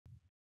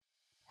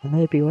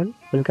Hello everyone,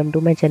 welcome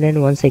to my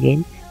channel once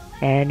again,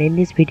 and in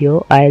this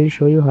video I'll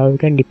show you how you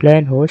can deploy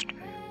and host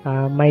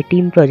my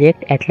team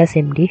project Atlas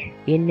MD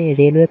in a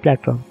railway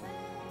platform.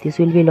 This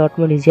will be a lot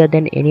more easier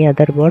than any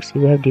other bots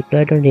you have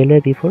deployed on railway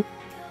before.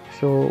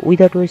 So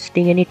without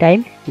wasting any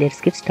time, let's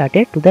get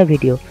started to the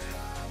video.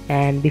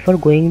 And before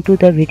going to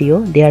the video,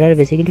 there are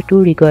basically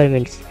two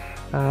requirements.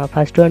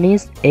 First one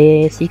is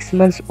a 6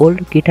 months old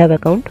GitHub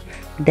account.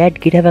 That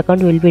GitHub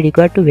account will be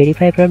required to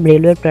verify from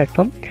railway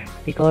platform,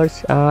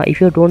 because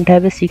if you don't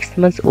have a 6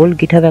 months old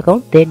GitHub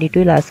account, then it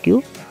will ask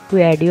you to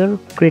add your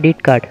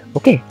credit card.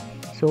 Okay,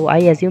 so I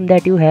assume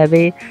that you have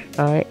a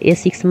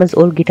 6 months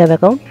old GitHub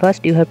account.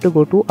 First you have to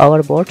go to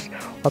our bot's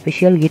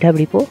official GitHub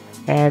repo,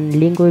 and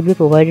link will be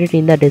provided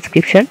in the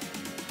description.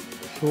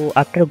 So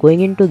after going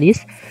into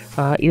this,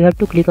 you have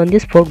to click on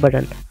this fork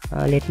button.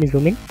 Let me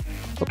zoom in.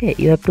 Okay,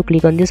 you have to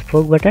click on this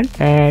fork button,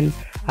 and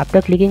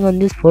after clicking on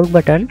this fork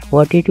button,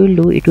 what it will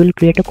do, it will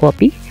create a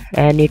copy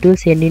and it will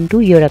send into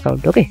your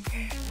account. Okay,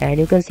 and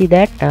you can see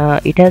that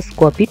it has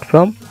copied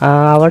from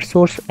our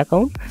source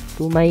account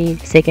to my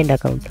second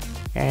account,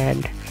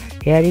 and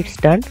here it's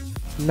done.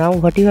 Now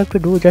what you have to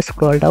do, just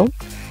scroll down,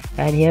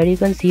 and here you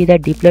can see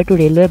that deploy to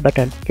railway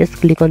button. Just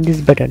click on this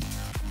button.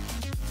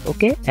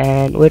 Okay,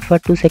 and wait for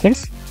 2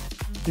 seconds.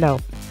 Now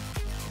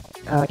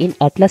in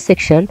Atlas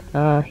section,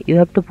 you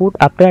have to put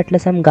after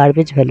Atlas some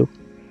garbage value.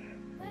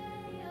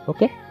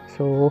 Okay,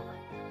 so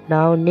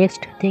now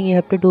next thing you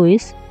have to do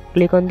is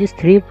click on these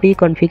 3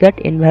 pre-configured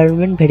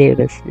environment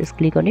variables. Just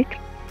click on it.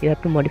 You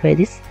have to modify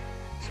this.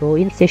 So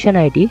in session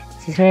ID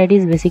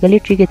is basically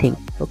tricky thing.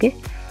 Okay,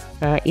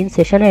 in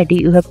session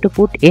ID you have to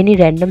put any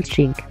random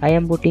string. I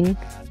am putting,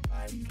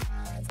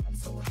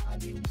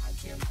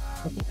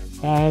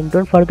 and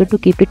don't forget to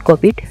keep it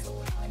copied.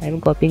 I am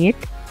copying it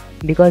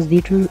because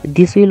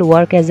this will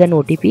work as an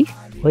OTP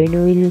when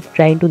you will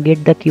trying to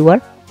get the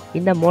QR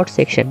in the mod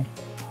section.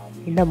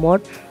 In the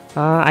mod,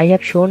 I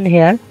have shown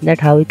here that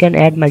how you can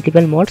add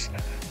multiple mods.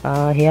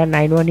 Here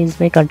 91 is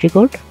my country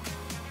code,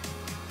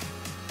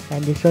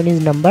 and this one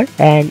is number,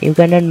 and you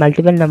can add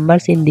multiple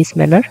numbers in this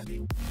manner.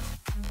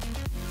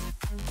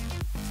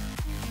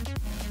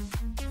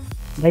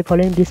 By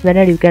following this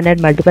manner, you can add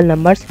multiple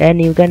numbers,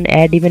 and you can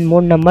add even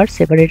more numbers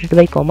separated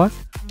by comma.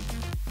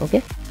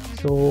 Okay,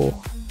 so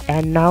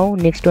and now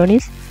next one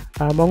is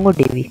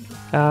MongoDB.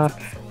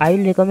 I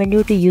will recommend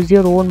you to use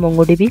your own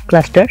MongoDB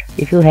cluster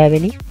if you have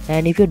any,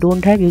 and if you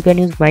don't have, you can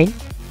use mine.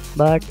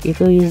 But if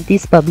you use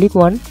this public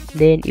one,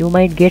 then you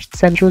might get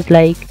some issues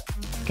like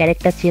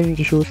character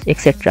change issues,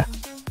 etc.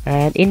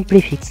 And in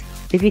prefix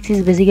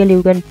is basically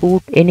you can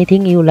put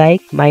anything you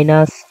like,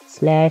 minus,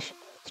 slash,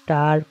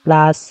 star,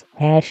 plus,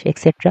 hash,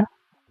 etc.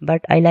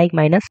 But I like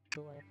minus,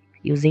 so I am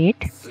using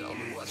it.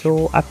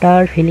 So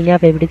after filling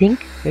up everything,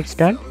 it's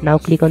done. Now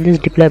click on this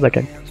deploy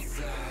button,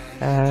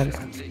 and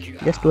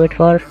just wait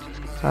for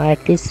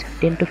at least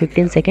 10 to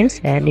 15 seconds,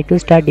 and it will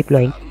start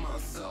deploying.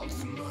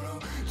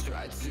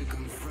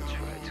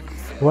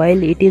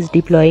 While it is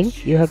deploying,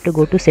 you have to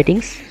go to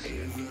settings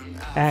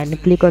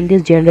and click on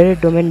this generate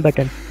domain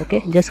button.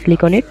 Okay, just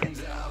click on it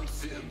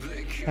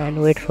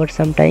and wait for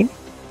some time.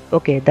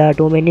 Okay, the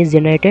domain is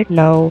generated.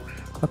 Now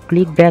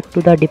click back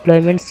to the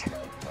deployments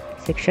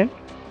section,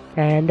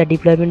 and the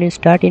deployment will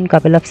start in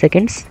couple of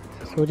seconds.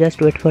 So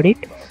just wait for it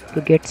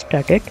to get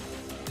started.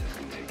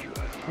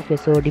 Okay,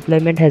 so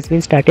deployment has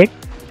been started,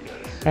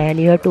 and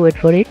you have to wait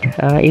for it.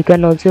 You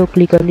can also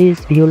click on these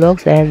view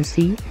logs and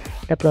see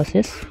the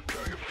process.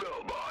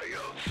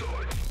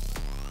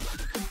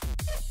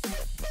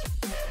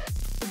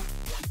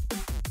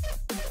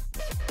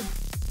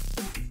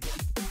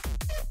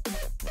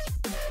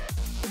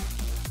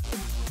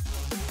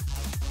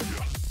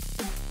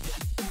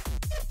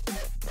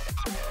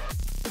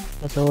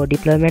 So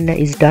deployment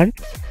is done,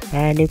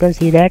 and you can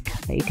see that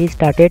it is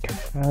started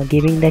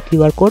giving the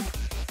QR code.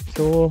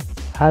 So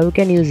how you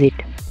can use it,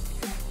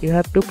 you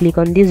have to click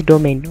on this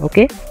domain.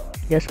 Okay,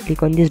 just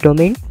click on this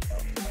domain,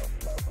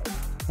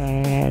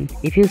 and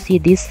if you see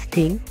this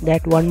thing,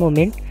 that one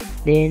moment,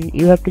 then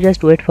you have to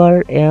just wait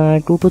for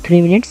 2 to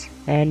 3 minutes,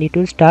 and it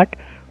will start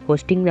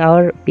hosting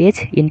our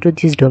page into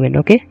this domain.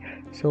 Okay,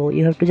 so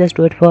you have to just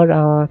wait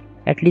for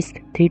at least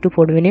 3 to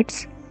 4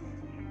 minutes.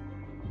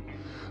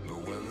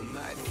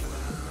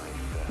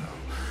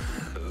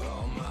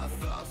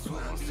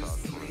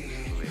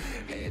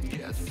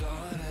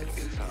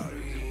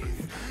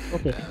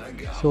 Okay,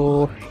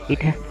 so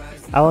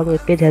our web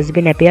page has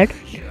been appeared.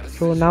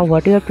 So now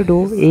what you have to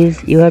do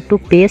is you have to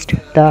paste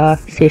the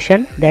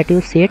session that you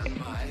set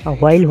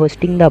while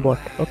hosting the bot.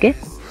 Okay,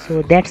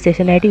 so that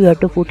session ID you have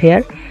to put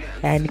here,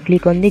 and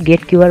click on the get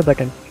QR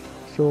button.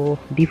 So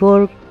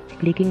before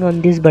clicking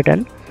on this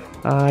button,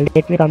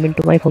 let me come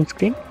into my home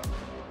screen.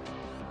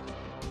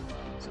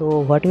 So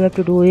what you have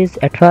to do is,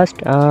 at first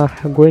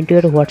go into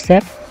your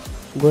WhatsApp,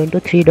 go into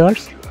 3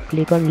 dots,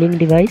 click on link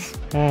device,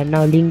 and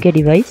now link a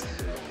device,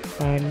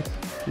 and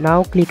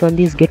now click on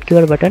this get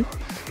QR button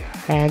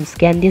and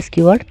scan this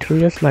QR through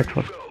your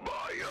smartphone.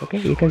 Okay,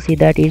 you can see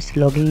that it's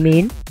logging me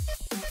in.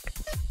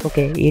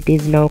 Okay, it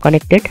is now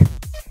connected,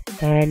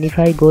 and if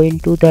I go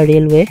into the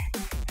railway,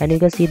 and you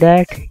can see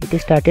that it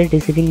started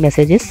receiving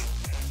messages.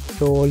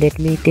 So let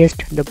me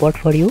test the bot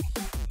for you,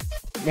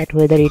 that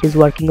whether it is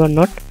working or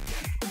not.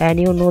 And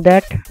you know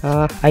that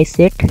I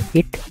set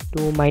it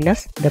to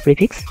minus the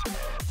prefix.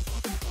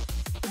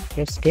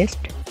 Let's test.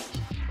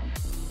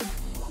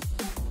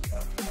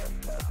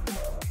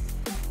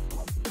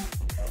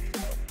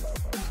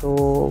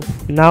 So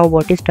now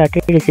bot is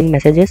started receiving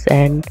messages,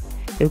 and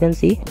you can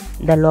see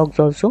the logs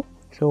also.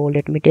 So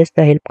let me test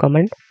the help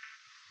command.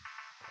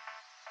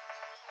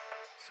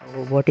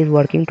 So bot is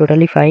working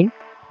totally fine.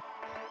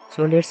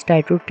 So let's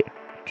try to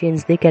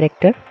change the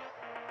character.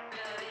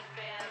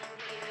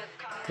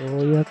 So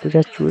you have to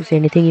just choose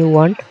anything you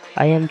want.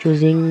 I am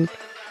choosing,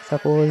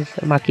 suppose,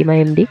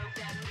 Makima MD.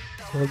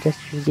 So just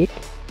choose it.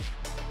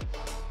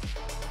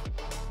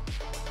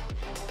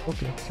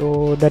 Okay,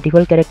 so the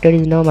default character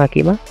is now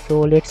Makima.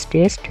 So let's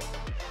test.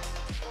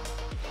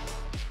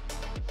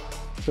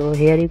 So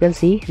here you can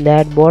see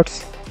that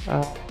bots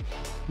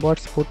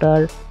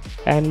footer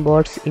and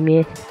bots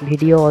image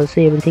video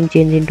also everything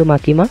changed into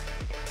Makima.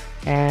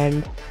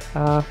 And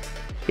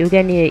you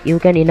can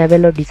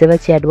enable or disable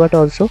chatbot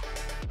also.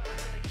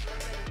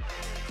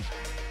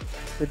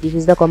 So this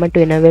is the command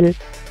to enable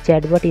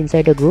chatbot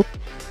inside a group.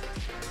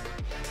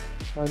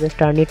 Now just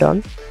turn it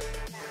on.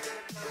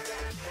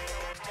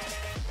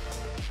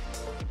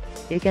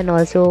 You can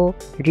also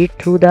read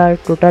through the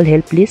total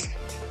help list.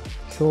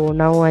 So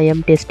now I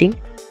am testing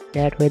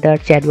that whether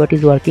chatbot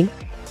is working.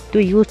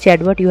 To use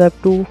chatbot, you have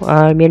to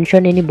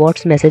mention any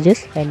bot's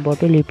messages, and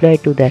bot will reply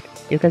to that.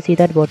 You can see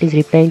that bot is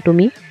replying to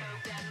me.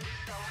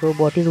 So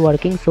bot is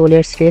working. So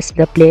let's test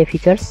the play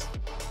features,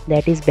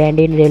 that is banned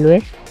in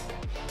railway.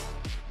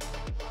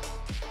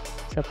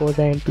 Suppose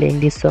I am playing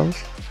these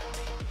songs.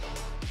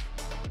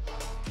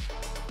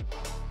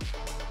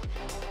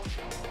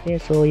 Okay,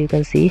 so you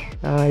can see,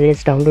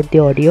 let's download the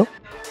audio.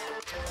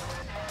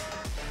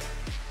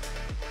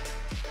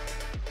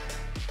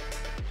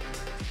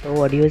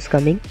 So audio is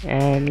coming,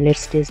 and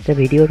let's test the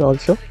video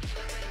also.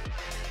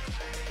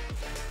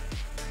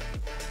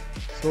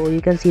 So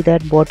you can see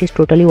that bot is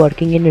totally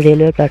working in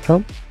railway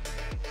platform.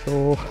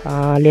 So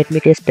let me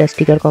test the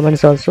sticker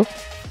commands also.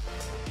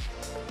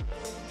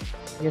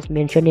 Just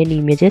mention any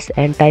images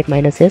and type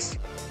 -s.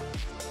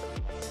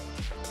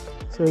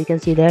 So you can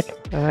see that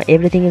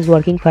everything is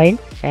working fine,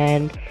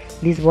 and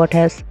this bot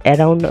has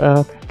around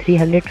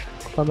 300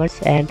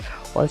 commands and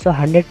also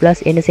 100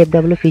 plus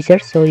NSFW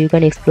features, so you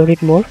can explore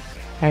it more.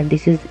 And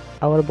this is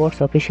our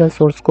bot's official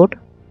source code.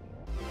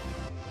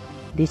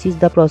 This is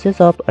the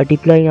process of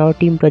deploying our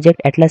team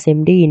project Atlas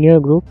MD in your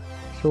group.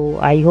 So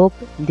I hope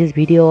this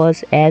video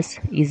was as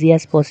easy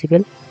as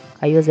possible.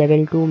 I was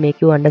able to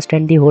make you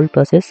understand the whole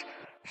process.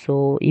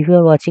 So if you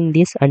are watching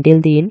this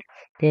until the end,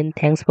 then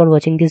thanks for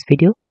watching this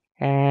video,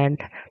 and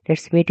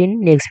let's meet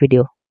in next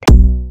video.